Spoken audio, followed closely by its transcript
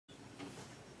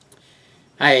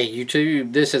Hey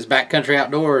YouTube, this is Backcountry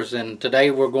Outdoors, and today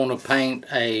we're going to paint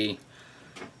a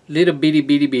little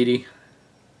bitty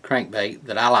crankbait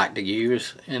that I like to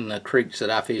use in the creeks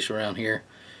that I fish around here.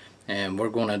 And we're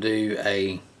going to do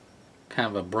a kind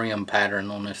of a brim pattern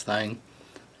on this thing,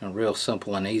 a real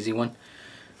simple and easy one.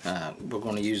 We're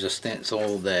going to use a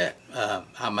stencil that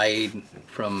I made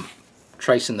from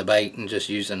tracing the bait and just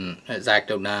using an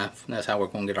X-Acto knife. That's how we're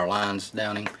going to get our lines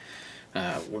downing.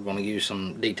 We're going to use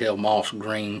some detailed moss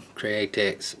green,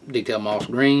 Createx detailed moss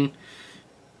green,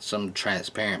 some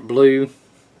transparent blue,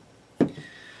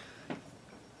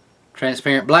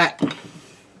 transparent black,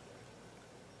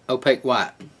 opaque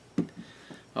white.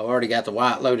 I've already got the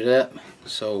white loaded up,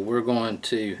 so we're going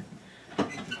to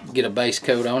get a base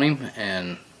coat on him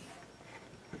and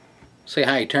see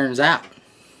how he turns out.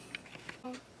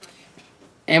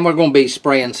 And we're going to be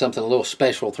spraying something a little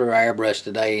special through our airbrush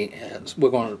today.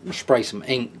 We're going to spray some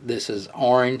ink. This is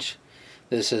orange.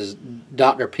 This is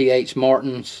Dr. P.H.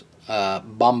 Martin's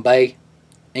Bombay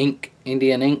ink,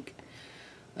 Indian ink.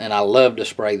 And I love to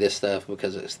spray this stuff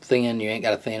because it's thin. You ain't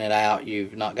got to thin it out.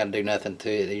 You've not got to do nothing to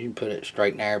it. You can put it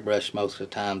straight in the airbrush most of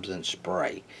the times and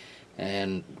spray.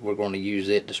 And we're going to use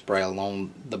it to spray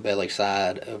along the belly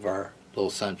side of our little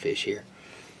sunfish here.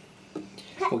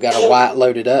 We got our white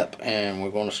loaded up and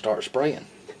we're going to start spraying.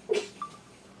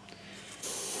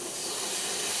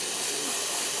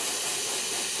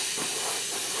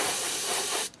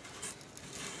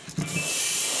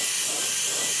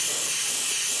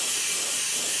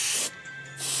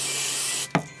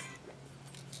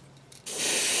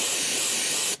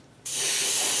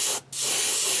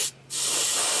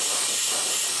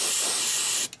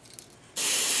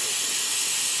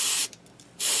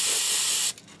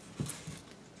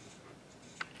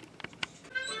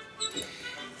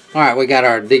 Alright, we got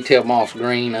our detailed moss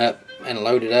green up and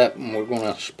loaded up, and we're going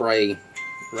to spray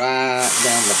right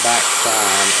down the back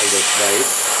side of this bait.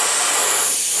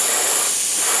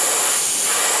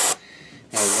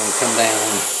 And we're going to come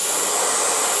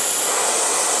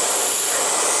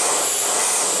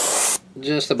down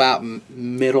just about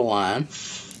middle line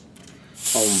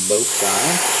on both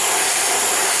sides.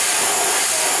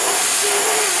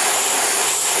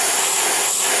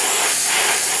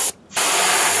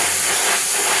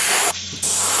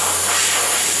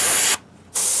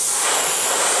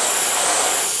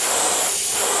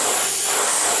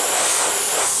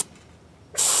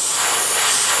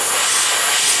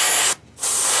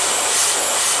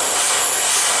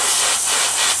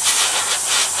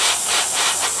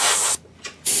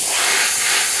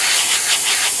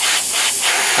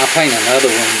 I paint another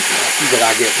one that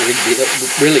I get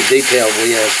really detailed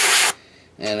with,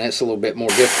 and it's a little bit more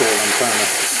difficult. I'm trying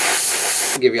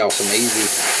to give y'all some easy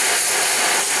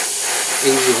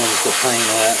ones to paint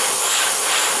up.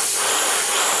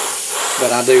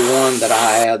 But I do one that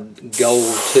I add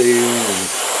gold to, and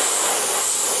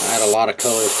I add a lot of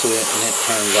colors to it, and it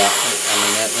turns out, I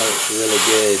mean, that looks really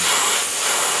good.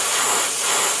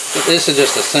 But this is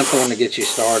just a simple one to get you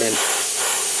started.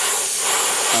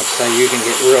 Like I say, you can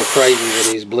get real crazy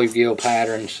with these bluegill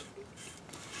patterns.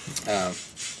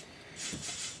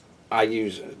 I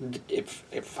use,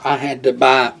 if I had to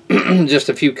buy just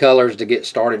a few colors to get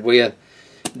started with,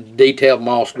 detailed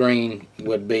moss green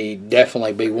would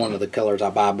definitely be one of the colors I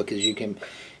buy, because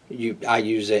I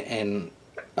use it in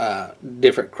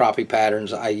different crappie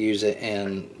patterns. I use it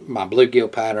in my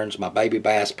bluegill patterns, my baby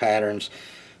bass patterns.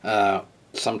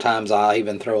 Sometimes I'll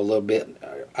even throw a little bit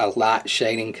of light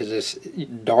shading, because it's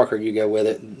darker you go with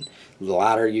it, the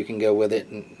lighter you can go with it,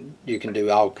 and you can do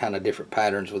all kind of different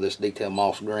patterns with this detailed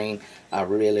moss green. I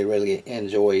really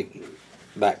enjoy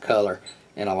that color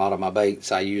in a lot of my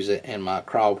baits. I use it in my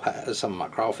some of my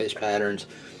crawfish patterns.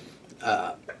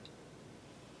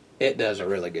 It does a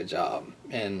really good job,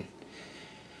 and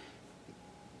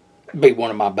be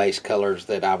one of my base colors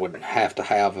that I would have to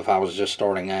have if I was just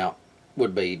starting out,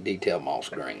 would be detailed moss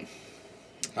green.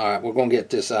 Alright, we're going to get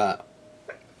this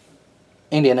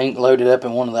Indian ink loaded up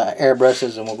in one of the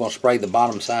airbrushes, and we're going to spray the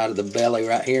bottom side of the belly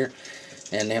right here,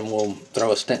 and then we'll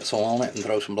throw a stencil on it and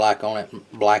throw some black on it and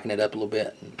blacken it up a little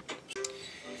bit.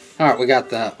 Alright, we got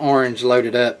the orange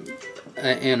loaded up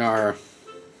in our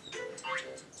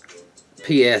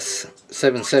PS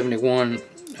 771,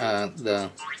 the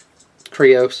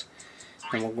Trios,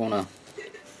 and we're going to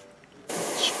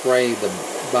spray the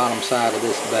bottom side of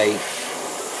this bait.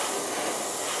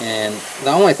 And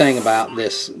the only thing about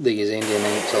these Indian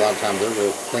inks, a lot of times they're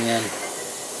real thin,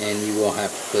 and you will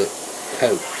have to put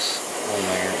coats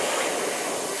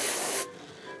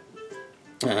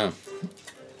on there.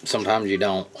 Sometimes you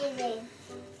don't.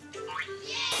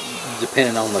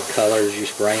 depending on the colors you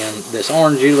spray in. This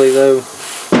orange usually though,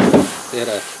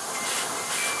 It'll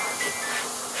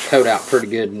coat out pretty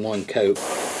good in one coat.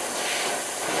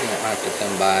 You don't have to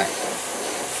come back.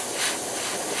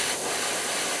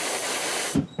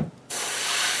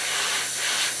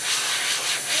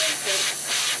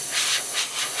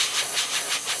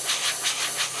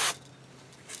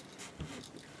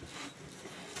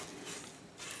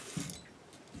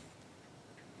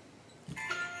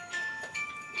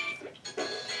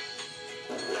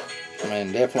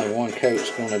 And definitely one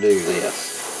coat's going to do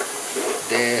this.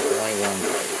 Definitely one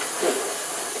coat.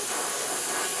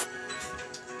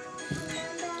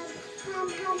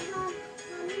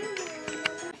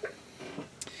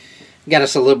 Got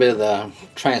us a little bit of the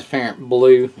transparent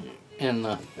blue in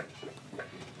the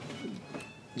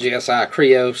GSI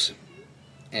Creos,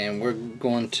 and we're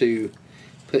going to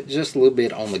put just a little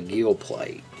bit on the gill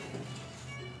plate.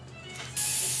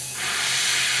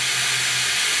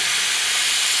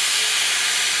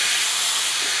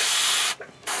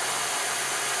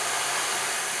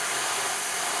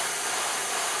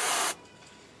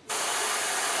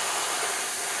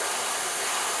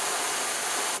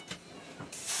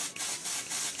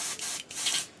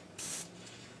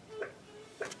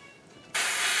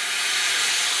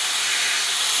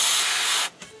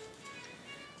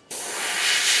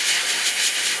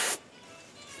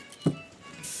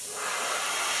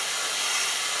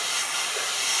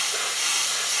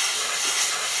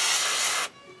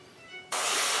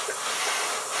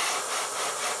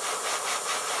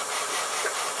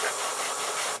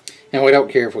 And we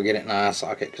don't care if we get it in an eye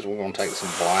socket, because we're going to take some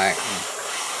black and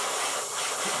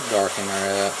darken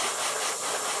her up.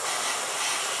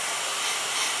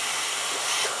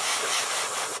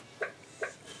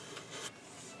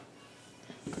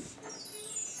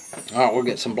 Alright, we'll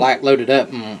get some black loaded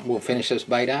up and we'll finish this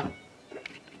bait out.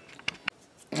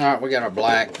 Alright, we got our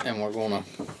black, and we're going to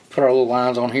put our little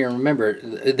lines on here. And remember,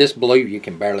 this blue, you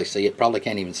can barely see it. Probably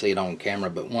can't even see it on camera,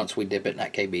 but once we dip it in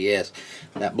that KBS,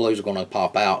 that blue's going to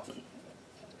pop out.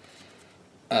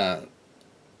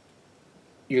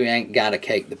 You ain't got to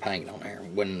cake the paint on there.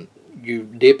 When you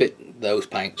dip it, those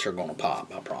paints are going to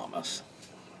pop, I promise.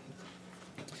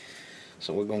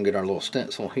 So we're going to get our little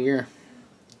stencil here.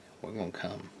 We're going to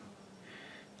come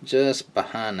just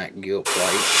behind that gill plate.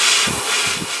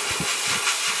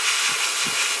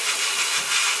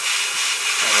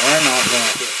 And we're not going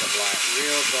to hit the black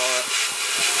real dark.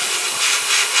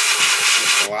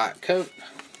 Just a light coat.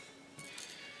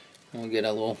 We'll get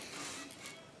a little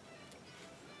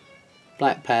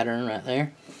black pattern right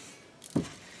there.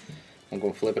 I'm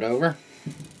going to flip it over.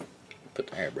 Put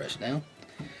the airbrush down.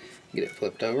 Get it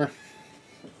flipped over.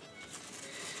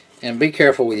 And be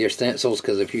careful with your stencils,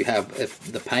 because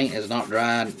if the paint is not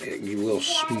dried, you will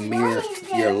smear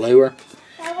your lure.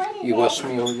 You will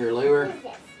smear your lure.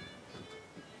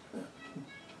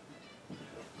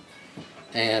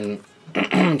 And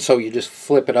so you just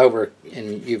flip it over,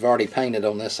 and you've already painted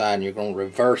on this side, and you're going to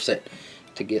reverse it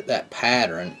to get that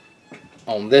pattern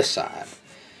on this side.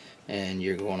 And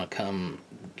you're going to come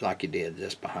like you did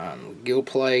just behind the gill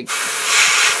plate.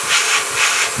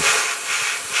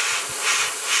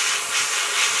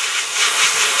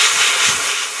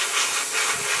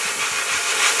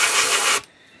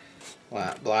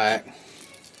 Light black.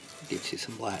 Get you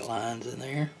some black lines in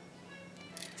there.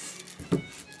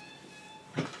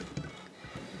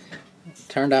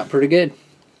 Turned out pretty good.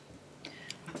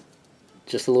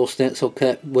 Just a little stencil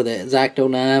cut with an X-Acto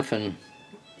knife and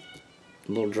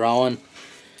a little drawing.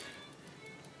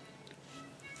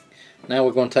 Now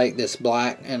we're going to take this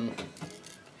black and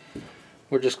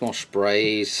we're just going to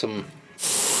spray some,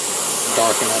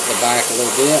 darken up the back a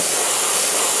little bit.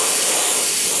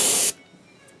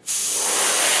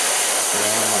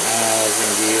 Around my eyes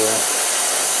and gill.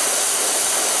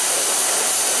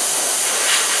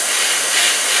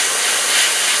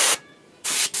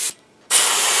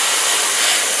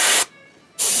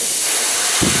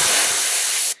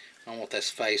 I want this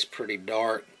face pretty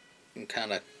dark and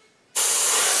kind of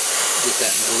get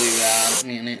that blue eye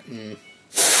in it, and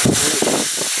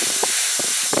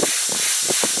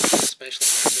especially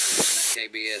once it's in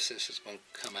that KBS, this is going to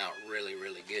come out really,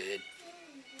 really good.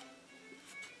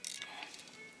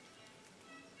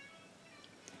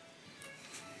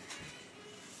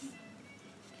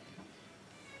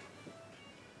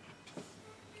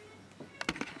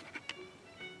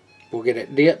 We'll get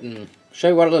it dipped and show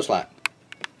you what it looks like.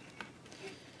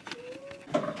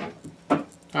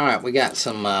 Alright, we got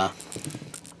some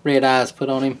red eyes put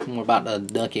on him, and we're about to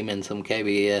dunk him in some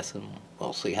KBS, and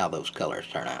we'll see how those colors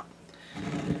turn out.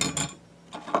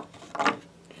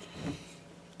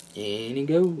 In he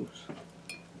goes.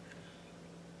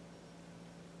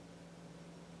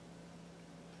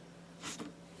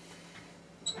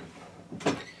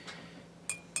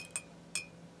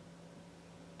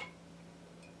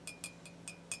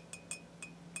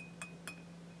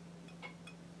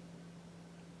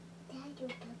 you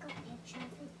took a picture of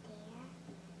it there?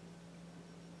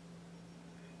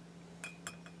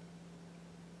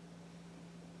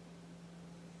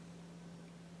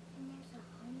 And there's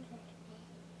 100 fish.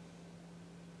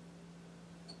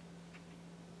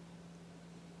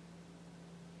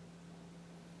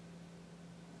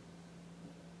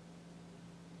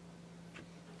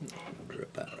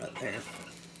 Drip out right there.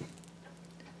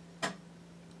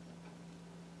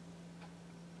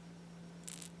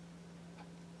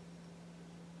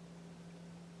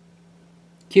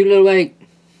 Cute little lake.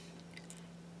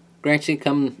 Grancy,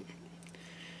 come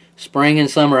spring and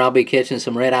summer, I'll be catching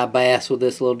some red-eye bass with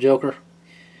this little joker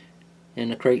in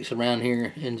the creeks around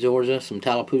here in Georgia. Some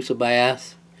Tallapoosa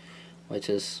bass, which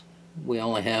is we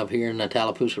only have here in the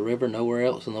Tallapoosa River, nowhere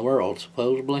else in the world,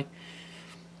 supposedly.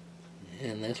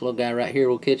 And this little guy right here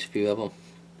will catch a few of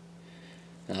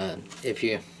them. If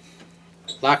you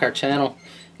like our channel,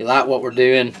 you like what we're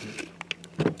doing,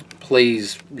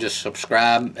 please just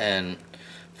subscribe and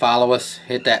follow us.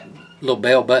 Hit that little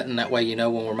bell button, that way you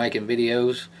know when we're making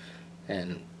videos,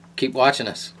 and keep watching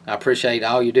us. I appreciate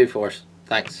all you do for us.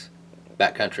 Thanks.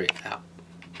 Backcountry out.